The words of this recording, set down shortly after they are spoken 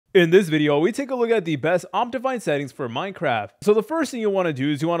In this video, we take a look at the best Optifine settings for Minecraft. So the first thing you want to do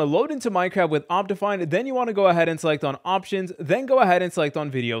is you want to load into Minecraft with Optifine, then you want to go ahead and select on options, then go ahead and select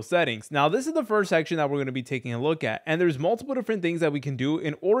on video settings. Now this is the first section that we're going to be taking a look at, and there's multiple different things that we can do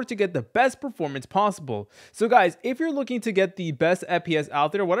in order to get the best performance possible. So guys, if you're looking to get the best FPS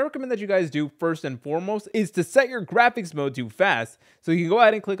out there, what I recommend that you guys do first and foremost is to set your graphics mode to fast. So you can go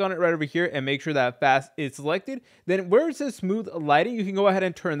ahead and click on it right over here and make sure that fast is selected. Then where it says smooth lighting, you can go ahead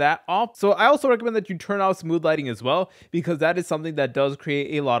and turn that off. So I also recommend that you turn off smooth lighting as well, because that is something that does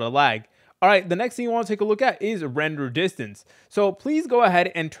create a lot of lag. All right, the next thing you want to take a look at is render distance. So please go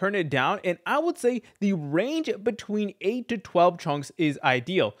ahead and turn it down. And I would say the range between 8 to 12 chunks is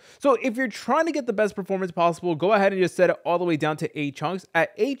ideal. So if you're trying to get the best performance possible, go ahead and just set it all the way down to 8 chunks.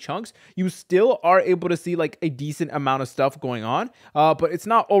 At 8 chunks, you still are able to see like a decent amount of stuff going on, but it's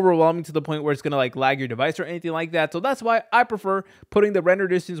not overwhelming to the point where it's going to like lag your device or anything like that. So that's why I prefer putting the render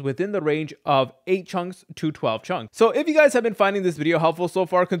distance within the range of 8 chunks to 12 chunks. So if you guys have been finding this video helpful so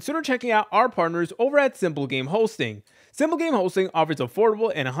far, consider checking out our partners over at Simple Game Hosting. Simple Game Hosting offers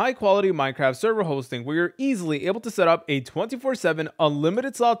affordable and high-quality Minecraft server hosting where you're easily able to set up a 24/7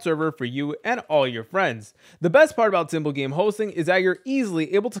 unlimited slot server for you and all your friends. The best part about Simple Game Hosting is that you're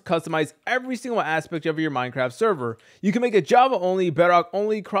easily able to customize every single aspect of your Minecraft server. You can make it Java only, Bedrock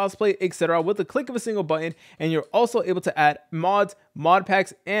only, crossplay, etc. with the click of a single button, and you're also able to add mods, mod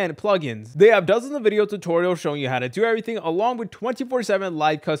packs, and plugins. They have dozens of video tutorials showing you how to do everything, along with 24/7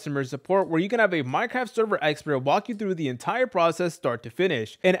 live customer support where you can have a Minecraft server expert walk you through the entire process start to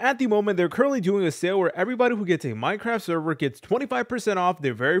finish. And at the moment, they're currently doing a sale where everybody who gets a Minecraft server gets 25% off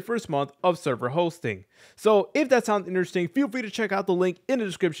their very first month of server hosting. So if that sounds interesting, feel free to check out the link in the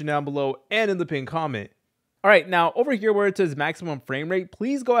description down below and in the pinned comment. Alright, now over here where it says maximum frame rate,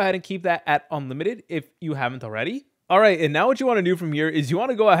 please go ahead and keep that at unlimited if you haven't already. Alright, and now what you want to do from here is you want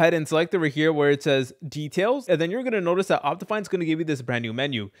to go ahead and select over here where it says details, and then you're going to notice that Optifine is going to give you this brand new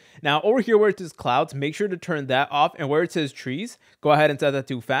menu. Now over here where it says clouds, make sure to turn that off, and where it says trees, go ahead and set that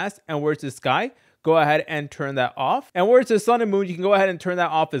to fast, and where it says sky, go ahead and turn that off. And where it says sun and moon, you can go ahead and turn that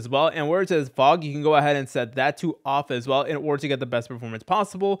off as well. And where it says fog, you can go ahead and set that to off as well in order to get the best performance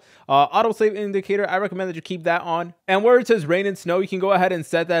possible. Auto save indicator, I recommend that you keep that on. And where it says rain and snow, you can go ahead and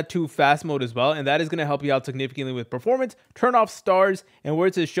set that to fast mode as well. And that is going to help you out significantly with performance. Turn off stars. And where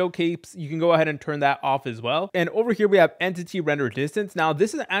it says showcase, you can go ahead and turn that off as well. And over here we have entity render distance. Now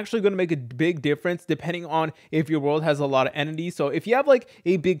this is actually going to make a big difference depending on if your world has a lot of entities. So if you have like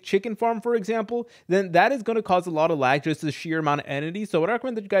a big chicken farm, for example, then that is going to cause a lot of lag, just the sheer amount of entities. So what I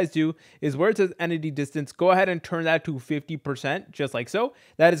recommend that you guys do is where it says entity distance, go ahead and turn that to 50%, just like so.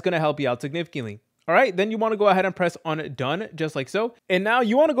 That is going to help you out significantly. All right, then you want to go ahead and press on done, just like so. And now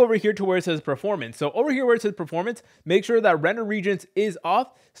you want to go over here to where it says performance. So over here where it says performance, make sure that render regions is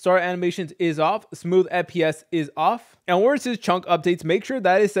off, start animations is off, smooth FPS is off. And where it says chunk updates, make sure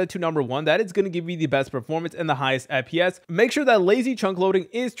that is set to number 1. That is going to give you the best performance and the highest FPS. Make sure that lazy chunk loading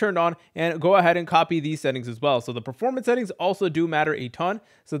is turned on, and go ahead and copy these settings as well. So the performance settings also do matter a ton,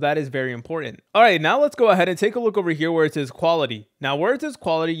 so that is very important. All right, now let's go ahead and take a look over here where it says quality. Now where it says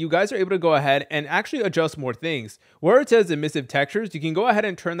quality, you guys are able to go ahead and actually adjust more things. Where it says emissive textures, you can go ahead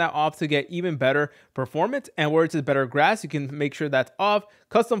and turn that off to get even better performance. And where it says better grass, you can make sure that's off.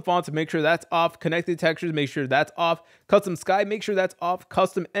 Custom fonts, make sure that's off. Connected textures, make sure that's off. Custom sky, make sure that's off.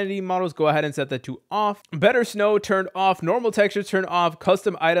 Custom entity models, go ahead and set that to off. Better snow, turned off. Normal textures, turned off.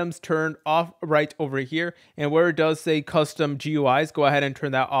 Custom items, turned off right over here. And where it does say custom GUIs, go ahead and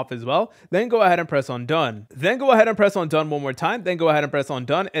turn that off as well. Then go ahead and press on done. Then go ahead and press on done one more time. Then go ahead and press on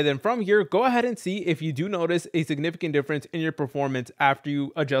done. And then from here, go ahead and see if you do notice a significant difference in your performance after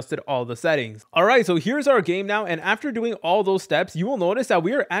you adjusted all the settings. All right, so here's our game now. And after doing all those steps, you will notice that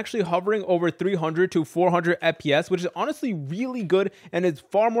we are actually hovering over 300 to 400 FPS, which is honestly really good. And it's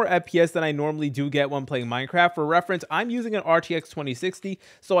far more FPS than I normally do get when playing Minecraft. For reference, I'm using an RTX 2060.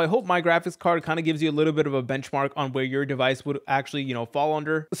 So I hope my graphics card kind of gives you a little bit of a benchmark on where your device would actually, fall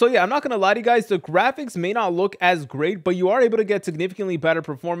under. So yeah, I'm not going to lie to you guys. The graphics may not look as great, but you are able to get significantly better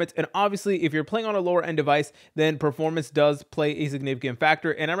performance. And obviously, if you're playing on a lower end device, then performance does play a significant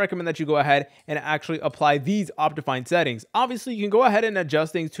factor. And I recommend that you go ahead and actually apply these Optifine settings. Obviously, you can go ahead and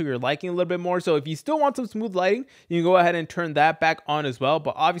adjust things to your liking a little bit more. So if you still want some smooth lighting, you can go ahead and turn that back on as well.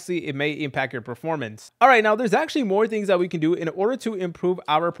 But obviously, it may impact your performance. All right, now there's actually more things that we can do in order to improve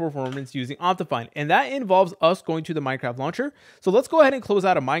our performance using Optifine. And that involves us going to the Minecraft launcher. So let's go ahead and close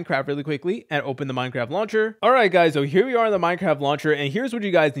out of Minecraft really quickly and open the Minecraft launcher. All right, guys, so here we are in the Minecraft launcher. And here's what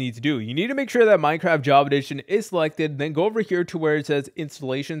you guys need to do. You need to make sure sure that Minecraft Java Edition is selected, then go over here to where it says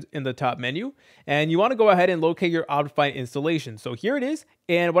installations in the top menu, and you want to go ahead and locate your Optifine installation. So here it is,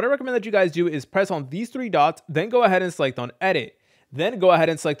 and what I recommend that you guys do is press on these three dots, then go ahead and select on edit. Then go ahead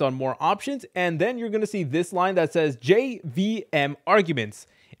and select on more options, and then you're going to see this line that says JVM arguments.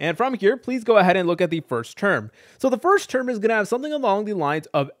 And from here, please go ahead and look at the first term. So the first term is going to have something along the lines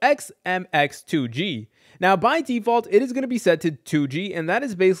of XMX2G. Now, by default, it is going to be set to 2G, and that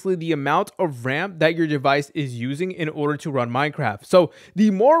is basically the amount of RAM that your device is using in order to run Minecraft. So the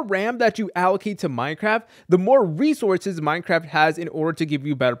more RAM that you allocate to Minecraft, the more resources Minecraft has in order to give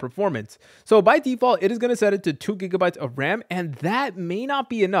you better performance. So by default, it is going to set it to 2 gigabytes of RAM, and that may not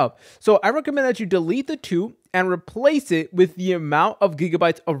be enough. So I recommend that you delete the 2 and replace it with the amount of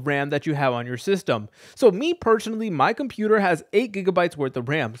gigabytes of RAM that you have on your system. So me personally, my computer has 8 gigabytes worth of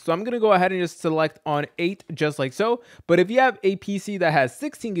RAM. So I'm going to go ahead and just select on 8 just like so. But if you have a PC that has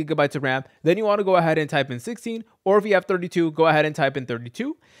 16 gigabytes of RAM, then you want to go ahead and type in 16. Or if you have 32, go ahead and type in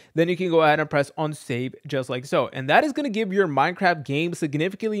 32. Then you can go ahead and press on save just like so. And that is going to give your Minecraft game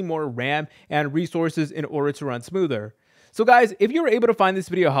significantly more RAM and resources in order to run smoother. So guys, if you were able to find this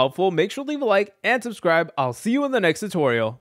video helpful, make sure to leave a like and subscribe. I'll see you in the next tutorial.